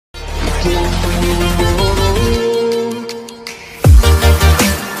आज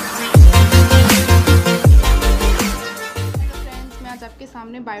आपके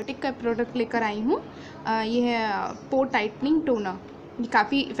सामने बायोटिक का प्रोडक्ट लेकर आई हूँ। ये है पोर टाइटनिंग टोनर। ये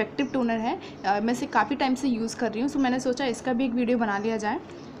काफ़ी इफ़ेक्टिव टोनर है। मैं इसे काफ़ी टाइम से यूज़ कर रही हूँ, सो मैंने सोचा इसका भी एक वीडियो बना लिया जाए।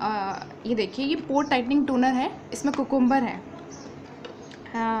 ये देखिए, ये पोर टाइटनिंग टोनर है। इसमें कुकुम्बर है।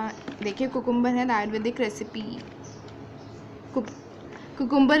 देखिए, कुकुम्बर है, Ayurvedic recipe.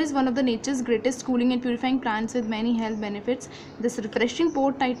 Cucumber is one of the nature's greatest cooling and purifying plants with many health benefits. This refreshing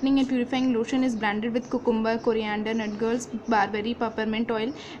pore tightening and purifying lotion is blended with cucumber, coriander, nutgalls, barberry, peppermint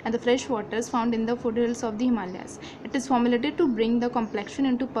oil and the fresh waters found in the foothills of the Himalayas. It is formulated to bring the complexion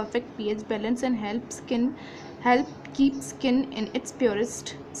into perfect pH balance and help keep skin in its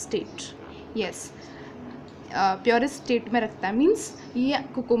purest state. Yes. Purest state में रखता है, means ये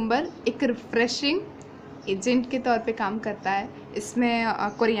cucumber एक refreshing agent के तौर पे काम करता है। इसमें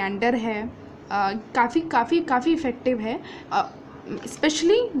कोरिएंडर है, काफ़ी इफ़ेक्टिव है।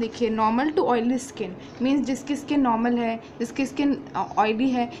 स्पेशली देखिए, normal to oily skin, means जिसकी स्किन नॉर्मल है, जिसकी स्किन ऑयली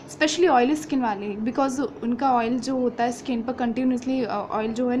है, स्पेशली ऑयली स्किन वाले, बिकॉज उनका ऑयल जो होता है स्किन पर कंटिन्यूसली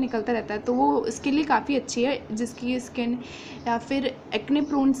ऑयल जो है निकलता रहता है, तो वो इसके लिए काफ़ी अच्छी है। जिसकी स्किन या फिर एक्ने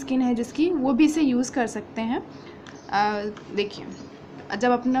प्रोन स्किन है जिसकी, वो भी इसे यूज़ कर सकते हैं। देखिए,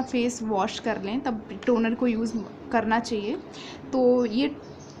 जब अपना फेस वॉश कर लें तब टोनर को यूज़ करना चाहिए। तो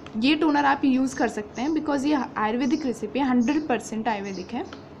ये टोनर आप यूज़ कर सकते हैं, बिकॉज ये आयुर्वेदिक रेसिपी है, 100% आयुर्वेदिक है।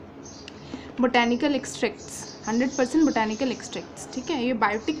 बोटैनिकल एक्सट्रैक्ट्स, 100% बोटैनिकल एक्सट्रैक्ट्स, ठीक है। ये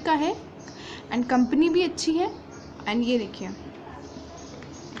बायोटिक का है एंड कंपनी भी अच्छी है। एंड ये देखिए,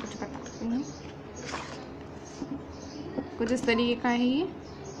 कुछ बताती हूँ, कुछ इस तरीके का है ये।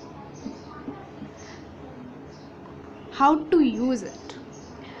 How to use it: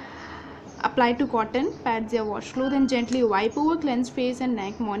 apply to cotton pads या wash cloth and gently wipe over cleanse face and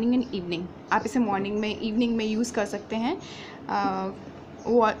neck morning and evening। आप इसे मॉर्निंग में, इवनिंग में यूज़ कर सकते हैं।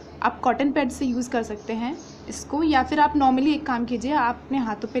 आप कॉटन पैड से यूज़ कर सकते हैं इसको, या फिर आप नॉर्मली एक काम कीजिए, आप अपने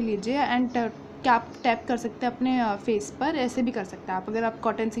हाथों पे लीजिए एंड क्या आप टैप कर सकते हैं अपने फेस पर, ऐसे भी कर सकते हैं आप। अगर आप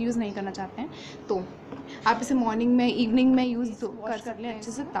कॉटन से यूज़ नहीं करना चाहते हैं तो आप इसे मॉर्निंग में, इवनिंग में यूज़ कर सकते हैं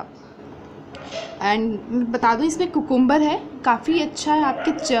अच्छे से तब। एंड बता दूँ, इसमें कुकुम्बर है, काफ़ी अच्छा है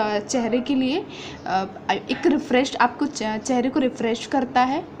आपके चेहरे के लिए। एक रिफ़्रेश, आपको चेहरे को रिफ़्रेश करता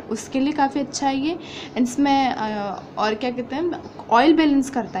है, उसके लिए काफ़ी अच्छा है ये। इसमें और क्या कहते हैं, ऑयल बैलेंस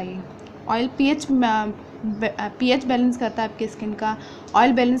करता है ये। ऑयल पीएच बैलेंस करता है आपके स्किन का,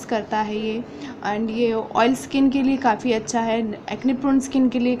 ऑयल बैलेंस करता है ये। एंड ये ऑयल स्किन के लिए काफ़ी अच्छा है, एक्ने प्रोन स्किन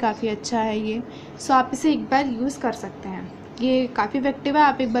के लिए काफ़ी अच्छा है ये। सो आप इसे एक बार यूज़ कर सकते हैं, ये काफ़ी इफेक्टिव है।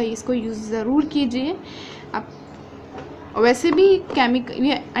 आप एक बार इसको यूज़ ज़रूर कीजिए। आप वैसे भी केमिकल,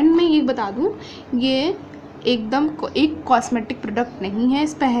 एंड मैं ये बता दूँ, ये एकदम एक कॉस्मेटिक प्रोडक्ट नहीं है।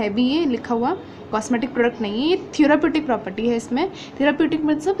 इस पर है भी ये लिखा हुआ, कॉस्मेटिक प्रोडक्ट नहीं है, ये थेराप्यूटिक प्रॉपर्टी है। इसमें थेराप्यूटिक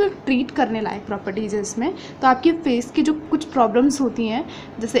मतलब ट्रीट करने लायक प्रॉपर्टीज़ है इसमें। तो आपके फेस की जो कुछ प्रॉब्लम्स होती हैं,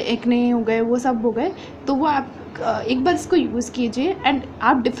 जैसे एक्ने हो गए, वो सब हो गए, तो वो आप एक बार इसको यूज़ कीजिए एंड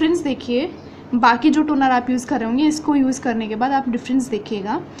आप डिफरेंस देखिए। बाकी जो टोनर आप यूज़ कर रहे होंगे, इसको यूज़ करने के बाद आप डिफरेंस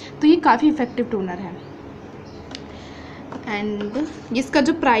देखिएगा। तो ये काफ़ी इफ़ेक्टिव टोनर है। एंड इसका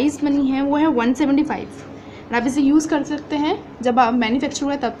जो प्राइस मनी है वो है 175। आप इसे यूज़ कर सकते हैं जब आप मैन्युफैक्चर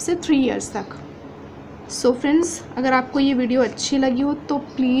हुआ तब से 3 इयर्स तक। सो फ्रेंड्स, अगर आपको ये वीडियो अच्छी लगी हो तो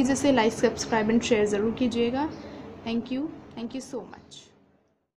प्लीज़ इसे लाइक, सब्सक्राइब एंड शेयर ज़रूर कीजिएगा। Thank you so much.